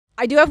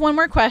I do have one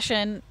more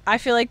question. I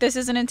feel like this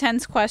is an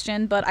intense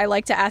question, but I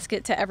like to ask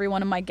it to every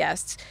one of my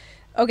guests.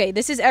 Okay,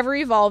 this is ever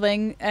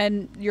evolving,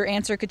 and your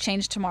answer could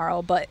change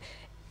tomorrow, but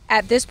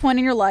at this point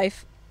in your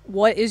life,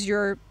 what is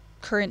your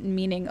current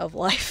meaning of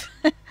life?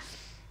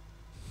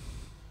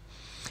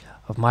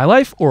 Of my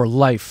life or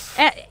life?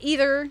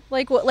 Either,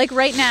 like what, like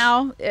right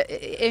now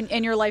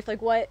in your life,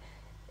 like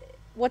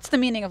what's the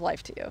meaning of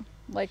life to you?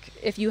 Like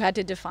if you had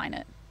to define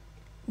it.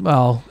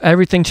 Well,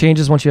 everything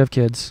changes once you have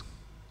kids.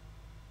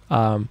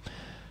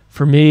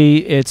 For me,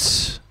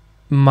 it's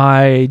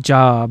my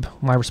job,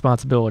 my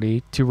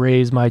responsibility to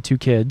raise my 2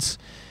 kids,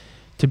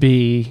 to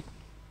be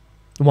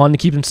one, to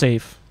keep them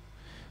safe,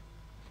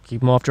 keep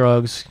them off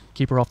drugs,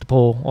 keep her off the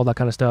pole, all that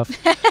kind of stuff.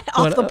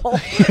 Off the pole.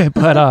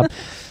 But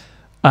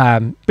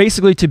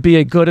basically to be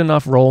a good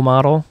enough role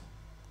model,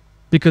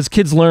 because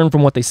kids learn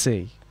from what they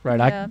see, right?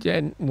 Yeah.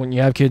 And when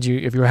you have kids,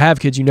 if you have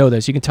kids, you know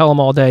this. You can tell them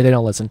all day, they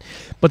don't listen,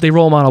 but they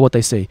role model what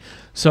they see.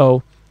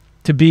 So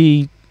to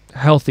be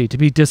healthy, to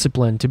be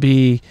disciplined, to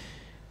be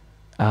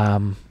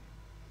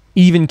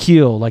even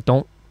keel, like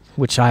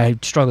which I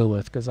struggle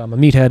with because I'm a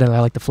meathead and I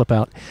like to flip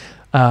out.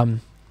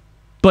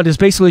 But it's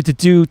basically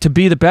to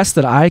be the best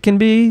that I can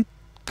be,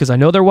 because I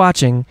know they're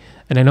watching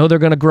and I know they're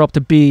going to grow up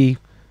to be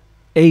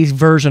a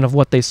version of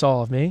what they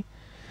saw of me.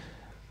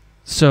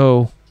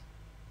 So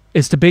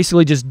it's to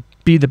basically just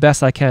be the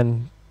best I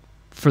can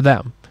for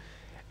them.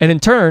 And in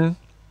turn,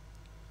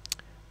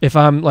 if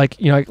I'm like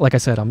I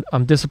said,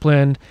 I'm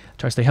disciplined,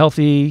 try to stay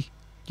healthy,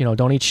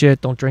 don't eat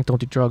shit, don't drink, don't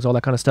do drugs, all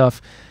that kind of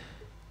stuff.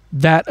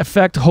 That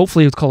effect,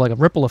 hopefully it's called like a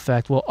ripple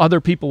effect, other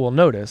people will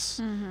notice,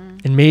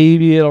 and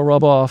maybe it'll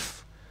rub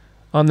off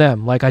on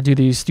them. Like I do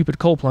these stupid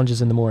cold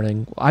plunges in the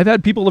morning. I've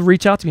had people have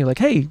reached out to me like,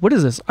 hey, what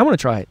is this? I want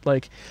to try it.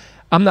 Like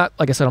I'm not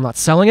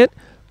selling it,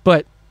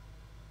 but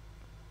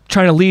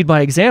trying to lead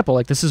by example.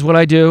 Like this is what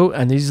I do,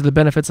 and these are the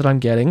benefits that I'm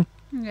getting.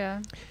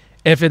 Yeah.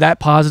 If that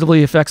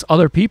positively affects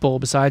other people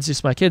besides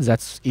just my kids,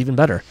 that's even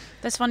better.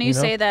 That's funny you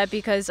say that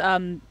because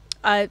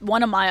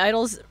one of my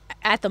idols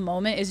at the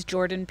moment is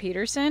Jordan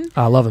Peterson.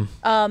 I love him.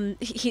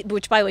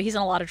 Which, by the way, he's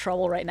in a lot of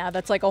trouble right now.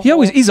 That's like a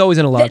whole... He's always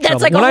in a lot of trouble.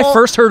 Like when I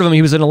first heard of him,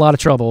 he was in a lot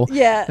of trouble.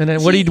 Yeah. And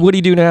then what do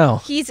you do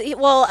now?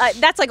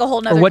 That's like a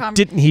whole nother... Or what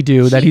didn't he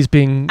do that he's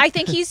being... I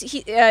think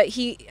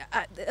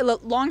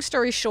long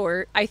story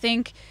short, I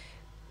think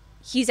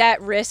he's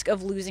at risk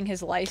of losing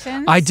his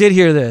license. I did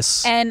hear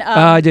this. And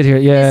I did hear,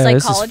 yeah,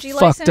 his psychology this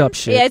is license. fucked up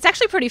shit. Yeah, it's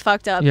actually pretty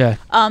fucked up. Yeah.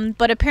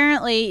 But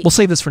apparently... We'll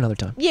save this for another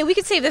time. Yeah, we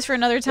could save this for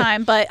another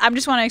time, but I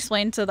just want to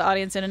explain to the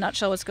audience in a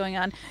nutshell what's going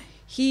on.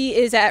 He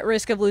is at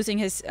risk of losing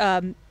his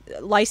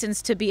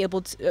license to be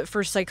able to,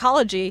 for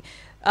psychology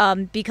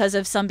because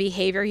of some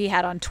behavior he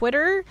had on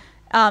Twitter.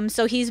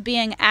 So he's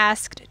being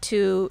asked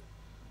to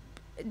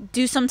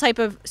do some type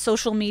of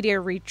social media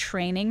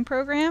retraining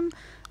program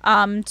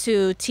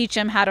to teach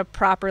him how to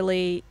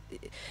properly...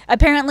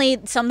 Apparently,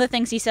 some of the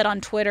things he said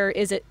on Twitter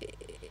is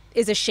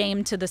a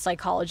shame to the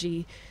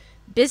psychology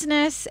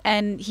business,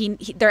 and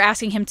they're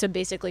asking him to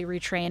basically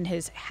retrain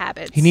his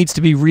habits. He needs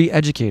to be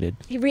re-educated.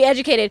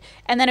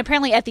 And then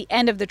apparently at the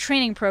end of the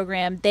training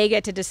program, they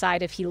get to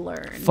decide if he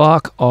learned.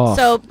 Fuck off.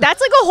 So that's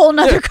like a whole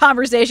nother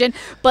conversation.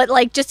 But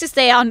like just to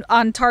stay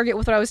on target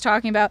with what I was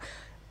talking about.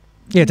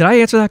 Yeah, did I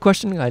answer that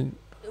question?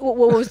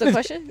 What was the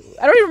question?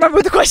 I don't even remember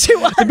what the question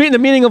was. The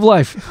meaning of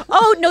life.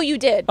 Oh, no, you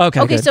did.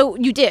 Okay, good. So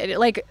you did.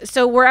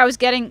 So where I was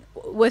getting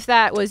with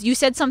that was you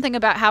said something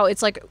about how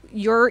it's like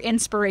your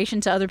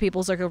inspiration to other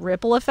people's like a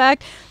ripple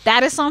effect.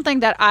 That is something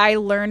that I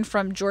learned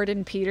from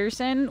Jordan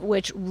Peterson,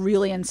 which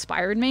really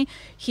inspired me.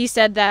 He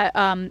said that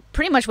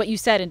pretty much what you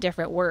said in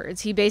different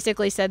words. He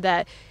basically said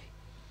that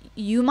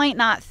you might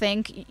not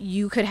think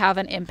you could have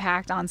an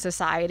impact on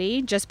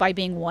society just by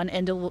being one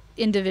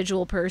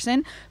individual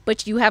person,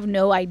 but you have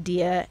no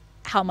idea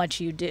how much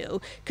you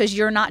do, because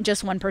you're not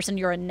just one person,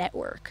 you're a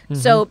network.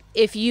 So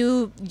if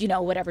you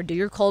do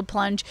your cold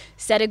plunge,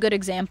 set a good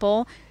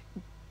example,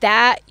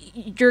 that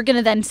you're going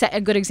to then set a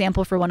good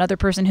example for one other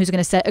person who's going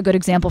to set a good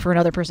example for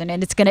another person,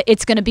 and it's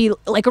going to be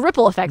like a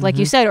ripple effect, like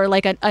you said, or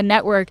like a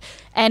network.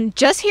 And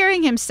just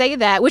hearing him say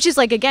that, which is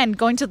like, again,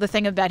 going to the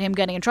thing about him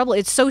getting in trouble,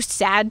 it's so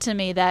sad to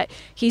me that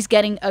he's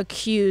getting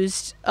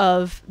accused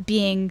of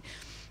being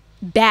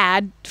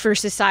bad for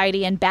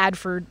society and bad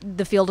for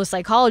the field of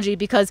psychology,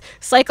 because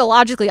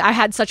psychologically I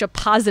had such a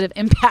positive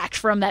impact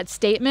from that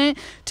statement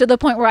to the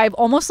point where I've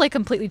almost like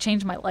completely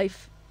changed my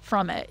life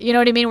from it. You know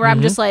what I mean? Where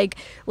I'm just like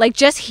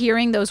just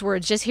hearing those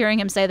words, just hearing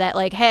him say that,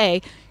 like,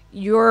 hey,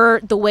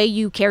 the way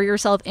you carry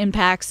yourself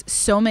impacts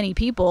so many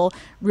people,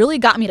 really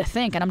got me to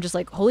think. And I'm just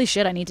like, holy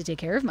shit, I need to take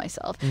care of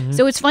myself.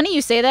 So it's funny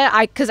you say that,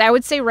 because I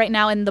would say right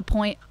now in the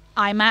point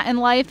I'm at in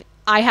life,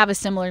 I have a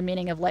similar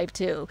meaning of life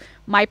too.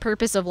 My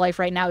purpose of life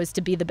right now is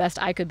to be the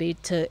best I could be,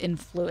 to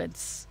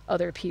influence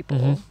other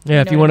people.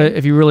 Yeah,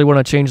 if you really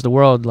want to change the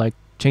world, like,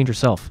 change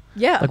yourself.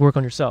 Yeah. Like, work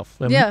on yourself.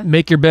 Yeah.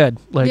 Make your bed.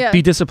 Like,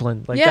 be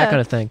disciplined. Like, that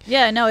kind of thing.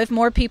 Yeah, no, if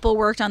more people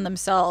worked on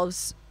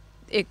themselves,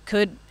 it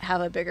could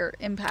have a bigger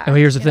impact. And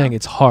here's the thing.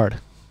 It's hard.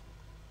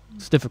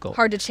 It's difficult.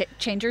 Hard to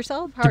change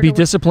yourself? To be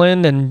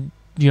disciplined and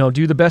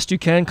do the best you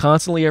can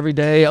constantly every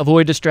day.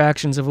 Avoid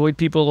distractions. Avoid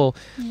people,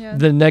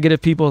 the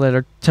negative people that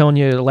are telling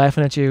you,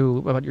 laughing at you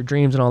about your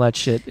dreams and all that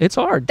shit. It's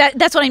hard.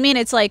 That's what I mean.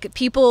 It's like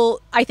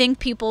I think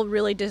people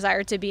really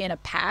desire to be in a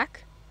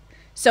pack.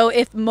 So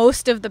if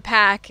most of the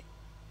pack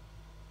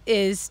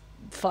is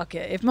fuck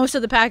it. If most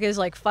of the pack is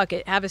like, fuck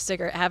it, have a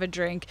cigarette, have a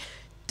drink,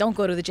 don't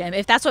go to the gym.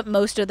 If that's what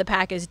most of the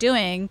pack is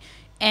doing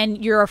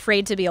and you're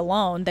afraid to be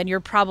alone, then you're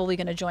probably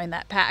going to join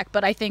that pack.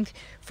 But I think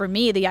for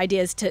me, the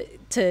idea is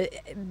to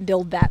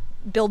build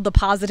the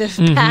positive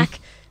pack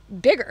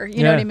bigger.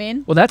 You know what I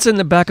mean? Well, that's in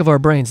the back of our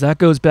brains. That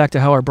goes back to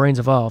how our brains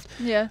evolved.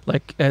 Yeah.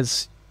 Like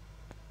as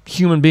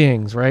human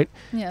beings, right?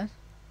 Yeah.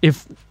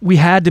 If we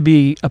had to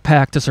be a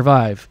pack to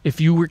survive,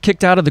 if you were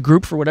kicked out of the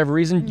group for whatever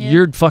reason,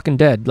 you're fucking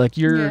dead. Like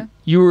you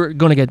were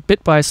going to get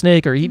bit by a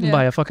snake or eaten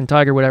by a fucking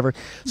tiger, whatever.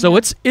 So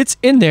it's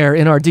in there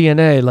in our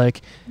DNA,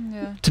 like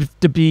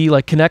to be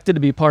like connected, to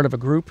be part of a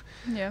group.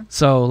 Yeah.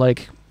 So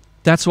like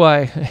that's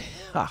why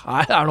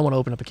I don't want to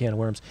open up a can of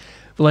worms,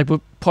 but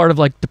like part of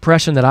like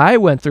depression that I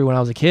went through when I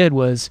was a kid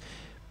was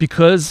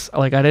because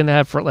like I didn't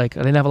have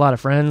a lot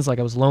of friends. Like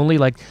I was lonely.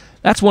 Like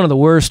that's one of the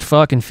worst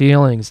fucking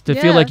feelings, to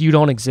feel like you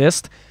don't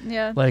exist.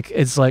 Yeah. Like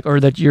it's like, or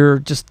that you're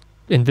just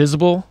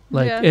invisible.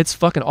 Like it's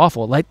fucking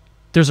awful. Like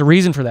there's a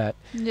reason for that.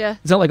 Yeah.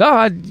 It's not like,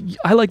 oh,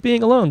 I like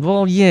being alone.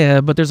 Well,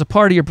 yeah, but there's a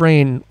part of your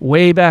brain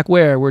way back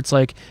where it's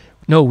like,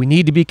 no, we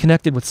need to be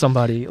connected with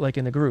somebody, like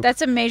in the group.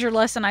 That's a major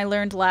lesson I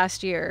learned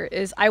last year.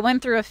 Is I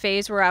went through a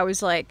phase where I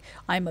was like,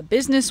 I'm a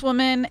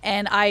businesswoman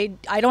and I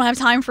don't have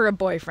time for a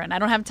boyfriend. I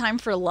don't have time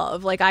for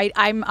love. Like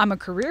I'm a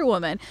career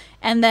woman.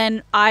 And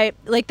then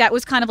that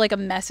was kind of like a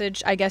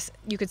message, I guess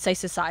you could say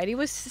society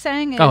was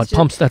saying.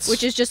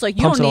 Which is just like,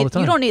 you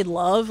don't need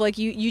love. Like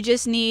you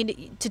just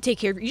need to take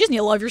care of, you just need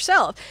to love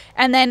yourself.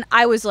 And then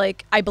I was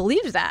like, I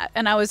believed that.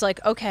 And I was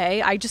like,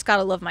 okay, I just got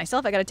to love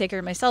myself. I got to take care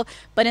of myself.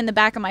 But in the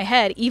back of my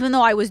head, even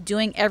though I was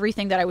doing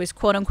everything that I was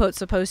quote unquote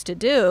supposed to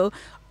do,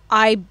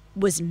 I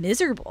was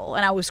miserable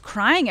and I was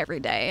crying every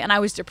day and I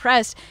was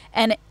depressed.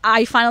 And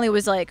I finally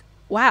was like,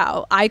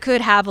 wow, I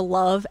could have a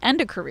love and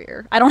a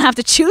career. I don't have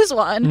to choose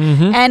one.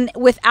 And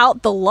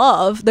without the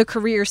love, the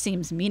career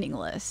seems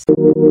meaningless.